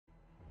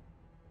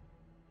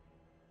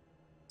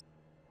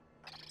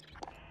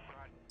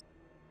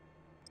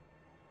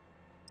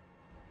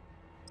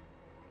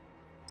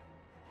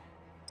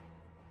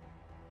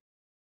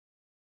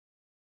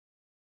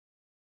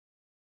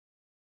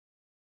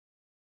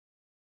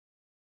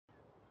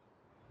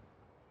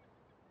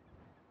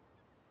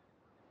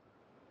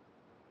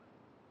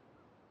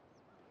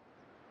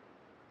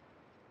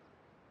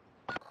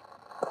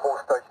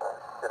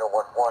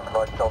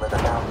Advise on in the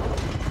house.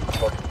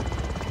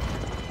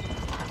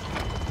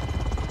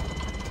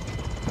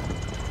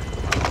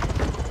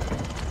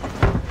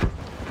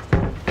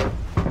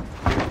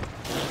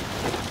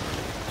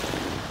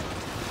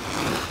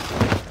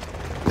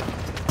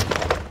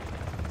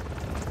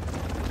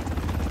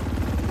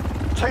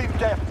 Team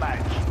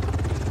deathmatch.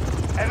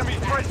 Enemy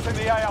threats in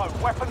the AO.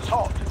 Weapons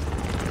hot.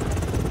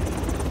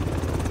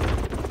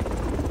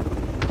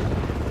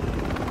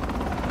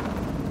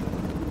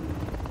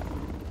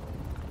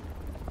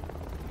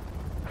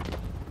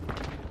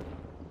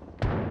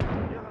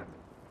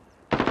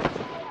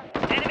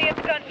 Enemy at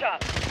the gun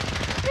shop.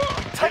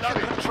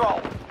 Taking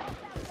control.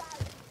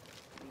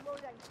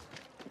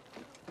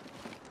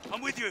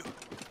 I'm with you.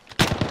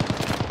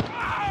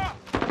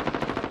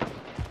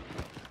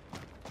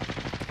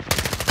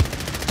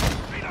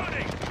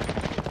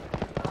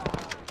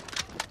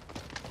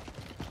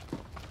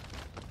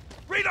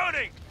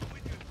 Reloading!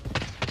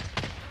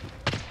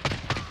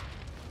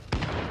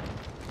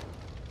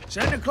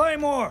 Send a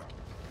claymore!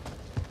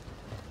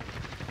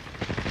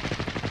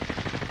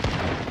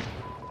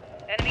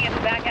 Enemy in the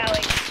back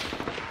alley.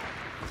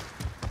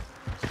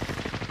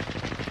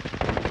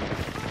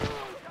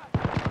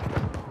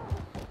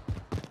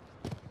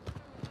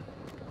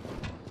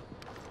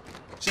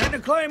 Send a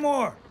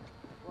claymore!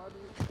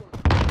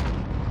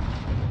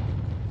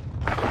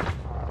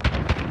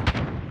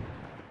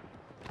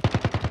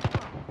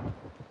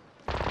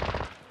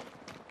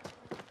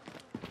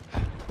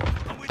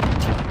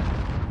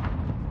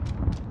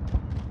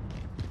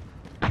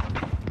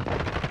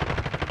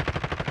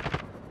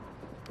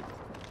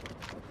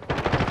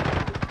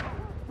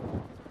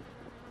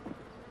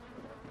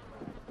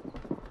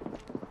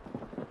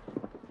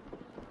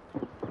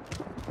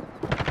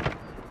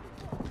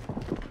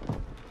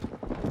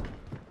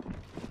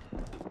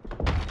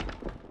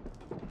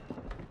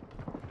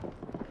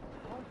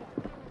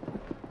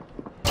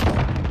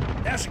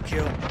 That's a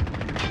kill.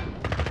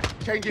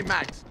 Changing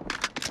mags.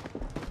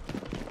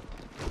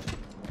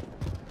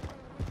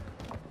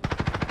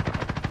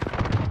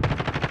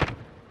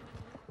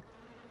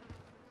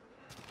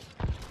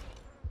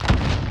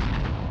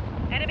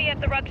 Enemy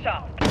at the rug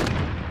shop.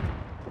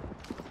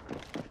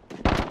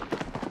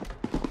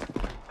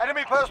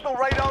 Enemy personal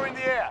radar in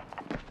the air.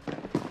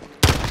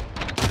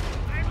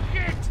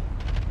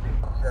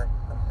 Okay,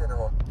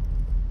 consider on.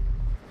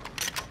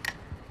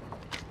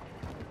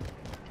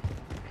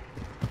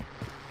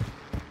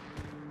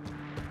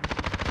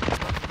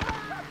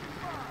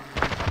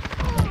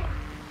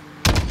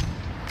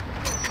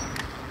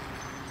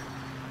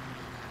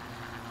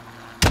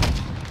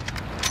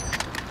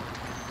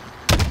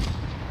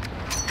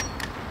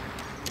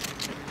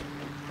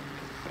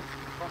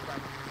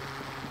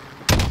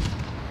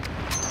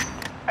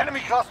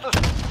 Enemy clusters.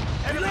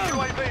 Enemy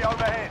UAV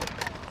overhead.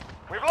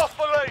 We've lost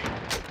the lead.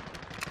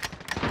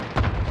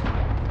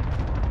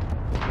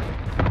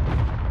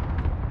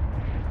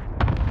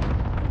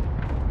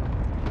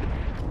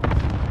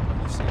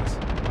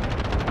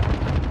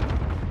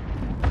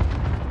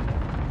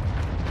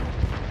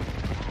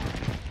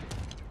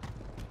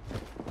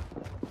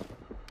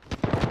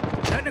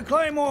 Send a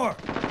claymore!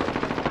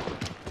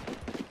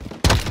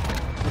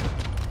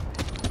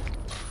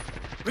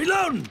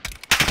 Reloading!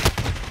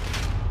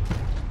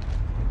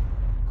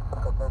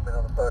 Got movement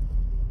on the boat.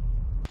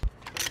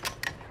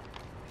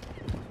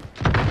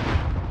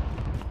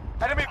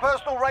 Enemy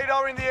personal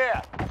radar in the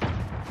air.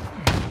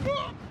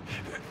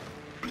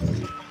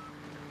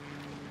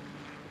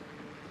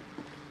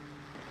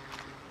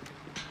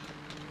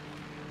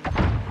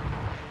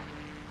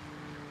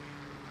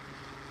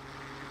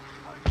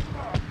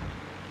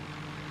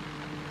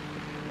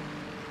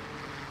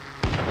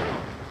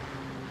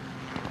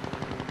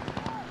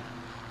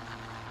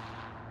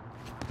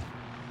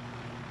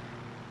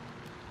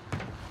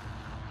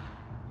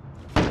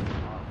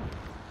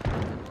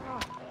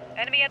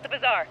 Enemy at the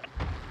bazaar.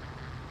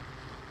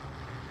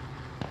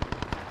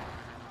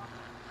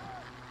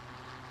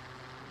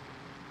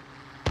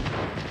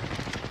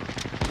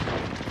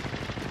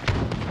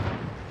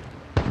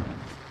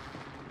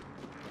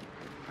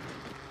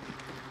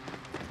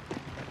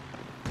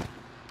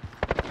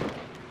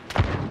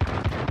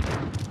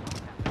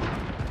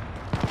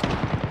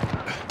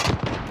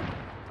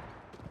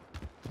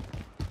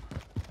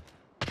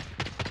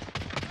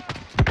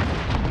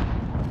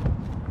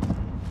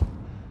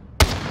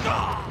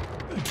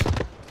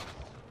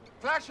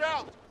 Flash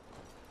out!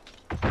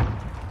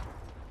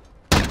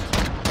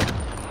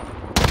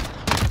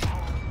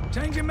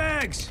 Changing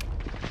mags!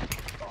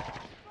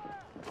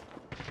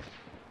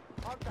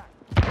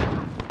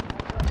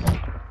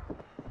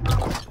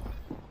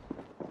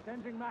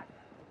 Changing mag.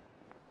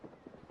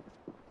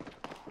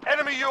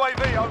 Enemy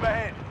UAV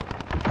overhead.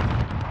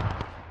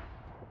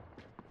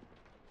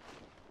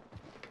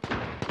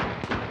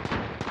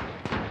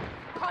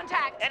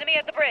 Contact. Enemy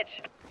at the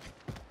bridge.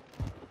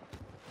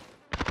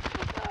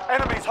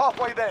 Enemy's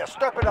halfway there.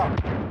 Step it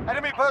up.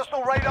 Enemy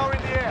personal radar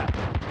in the air.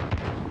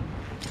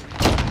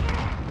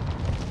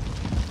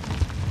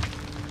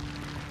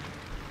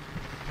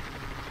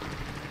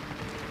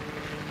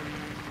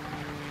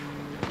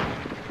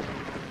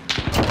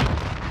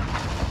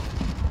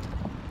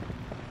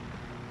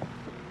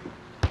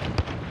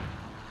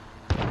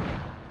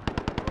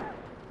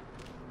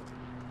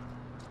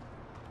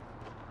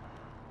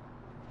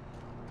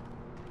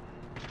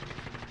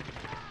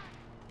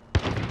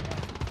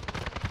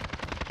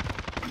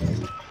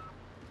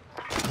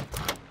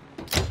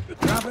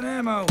 Dropping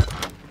ammo.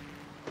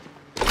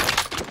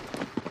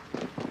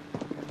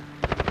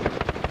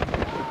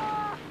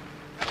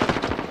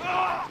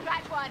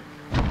 Scratch one.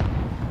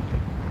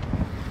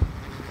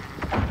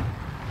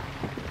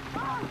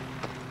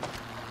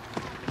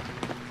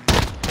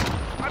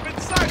 I've been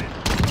sighted.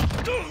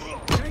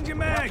 Changing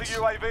mags. The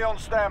UAV on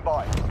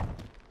standby.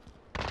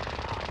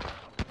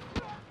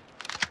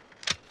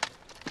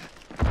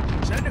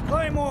 Setting a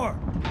claymore.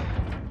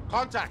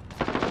 Contact.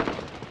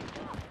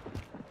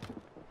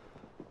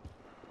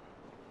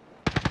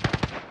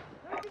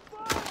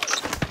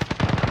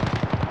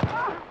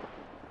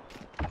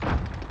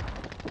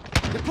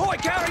 Deploy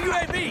counter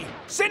UAV.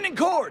 Sending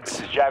cords.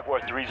 This is Jaguar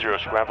 3-0,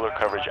 scrambler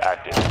coverage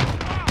active.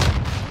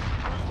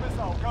 Cruise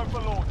missile, go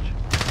for launch.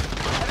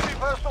 Enemy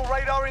personal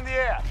radar in the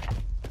air.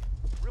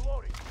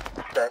 Reloading.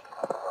 Check.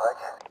 Right.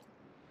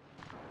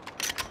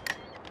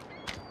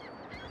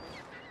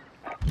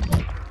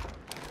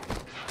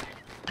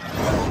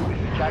 This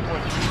is Jaguar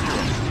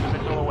 3-0,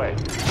 missile away.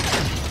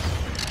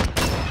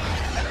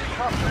 Enemy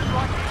cluster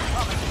strike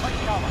incoming. Take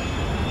cover.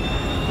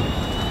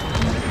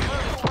 Enemy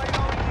personal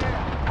radar in the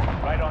air.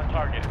 Right on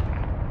target.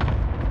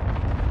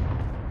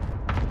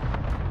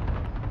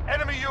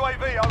 Enemy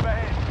UAV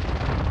overhead.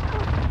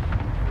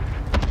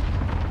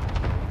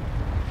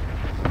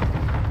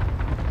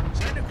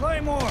 Sending a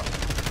claymore.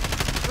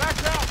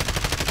 Flash out.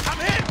 I'm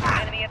hit.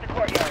 Enemy at the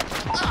courtyard.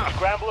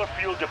 Scrambler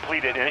fuel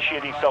depleted,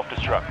 initiating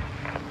self-destruct.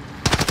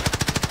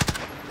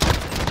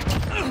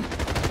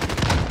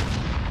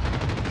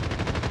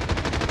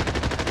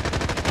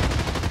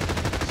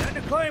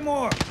 Sending a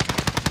claymore.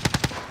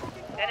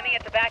 Enemy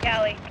at the back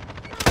alley.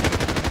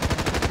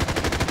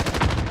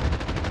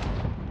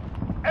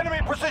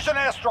 Enemy precision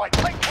airstrike.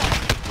 Take cover.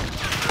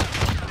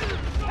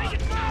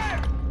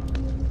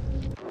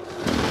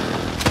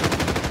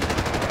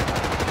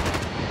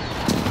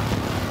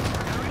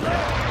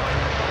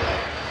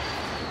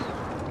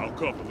 I'll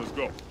cover. Let's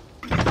go.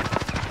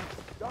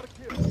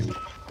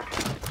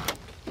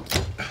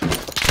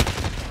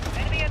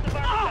 Enemy at the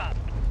barber shop.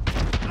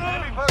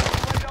 Enemy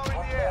personal radar in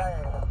the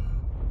air.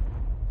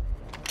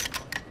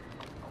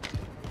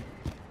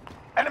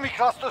 Enemy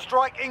cluster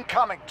strike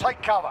incoming.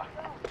 Take cover.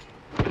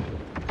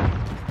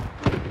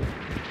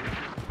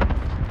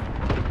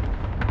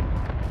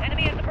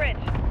 Enemy at the bridge.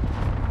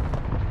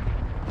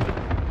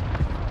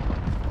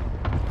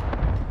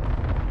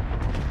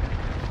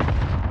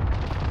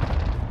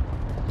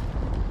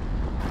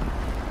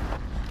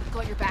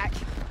 Got your back.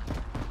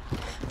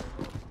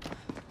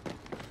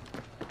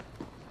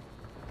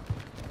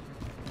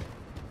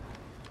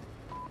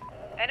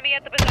 Enemy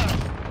at the bazaar.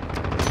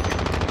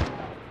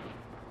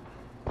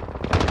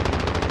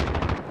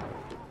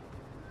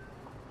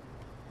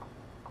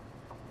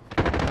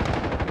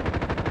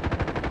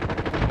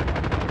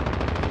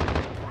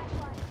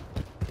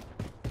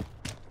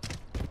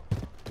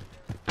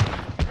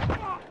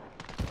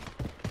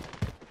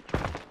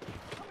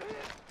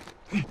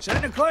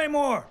 Sending a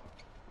claymore.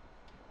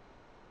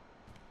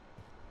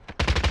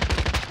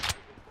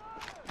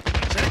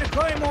 Sending a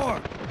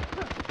claymore.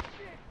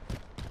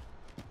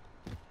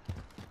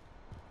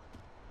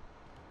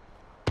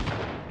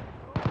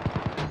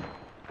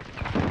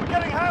 We're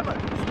getting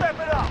hammered. Step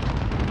it up.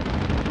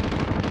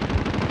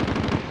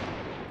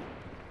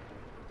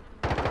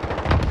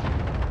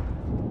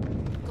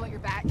 Got your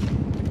back.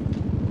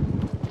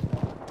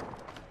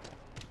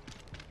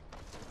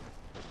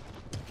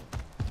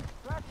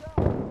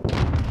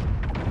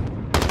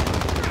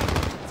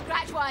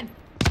 Scratch one.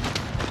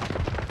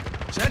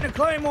 Sending a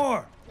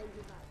claymore.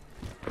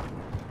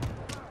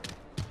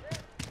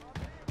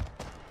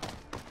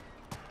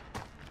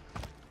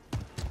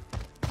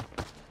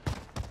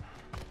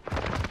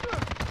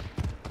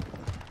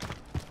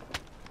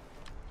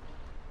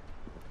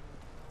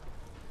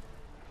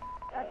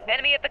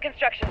 Enemy at the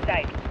construction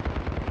site.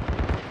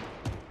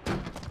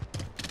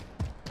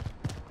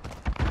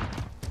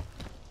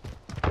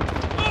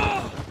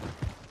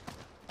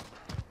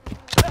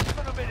 Less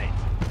than a minute.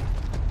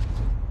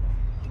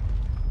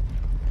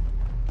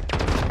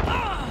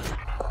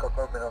 Got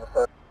movement on the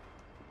first.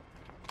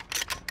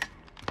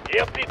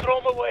 Empty,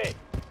 throw them away.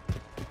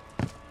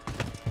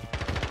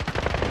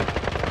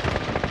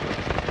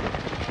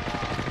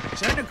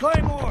 Sending a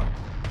claymore.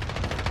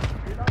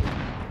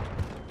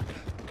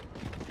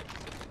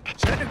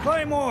 Sending a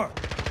claymore.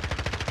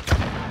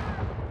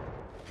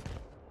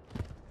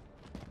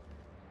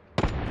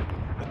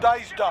 The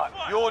day's done.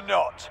 You're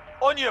not.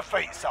 On your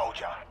feet,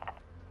 soldier.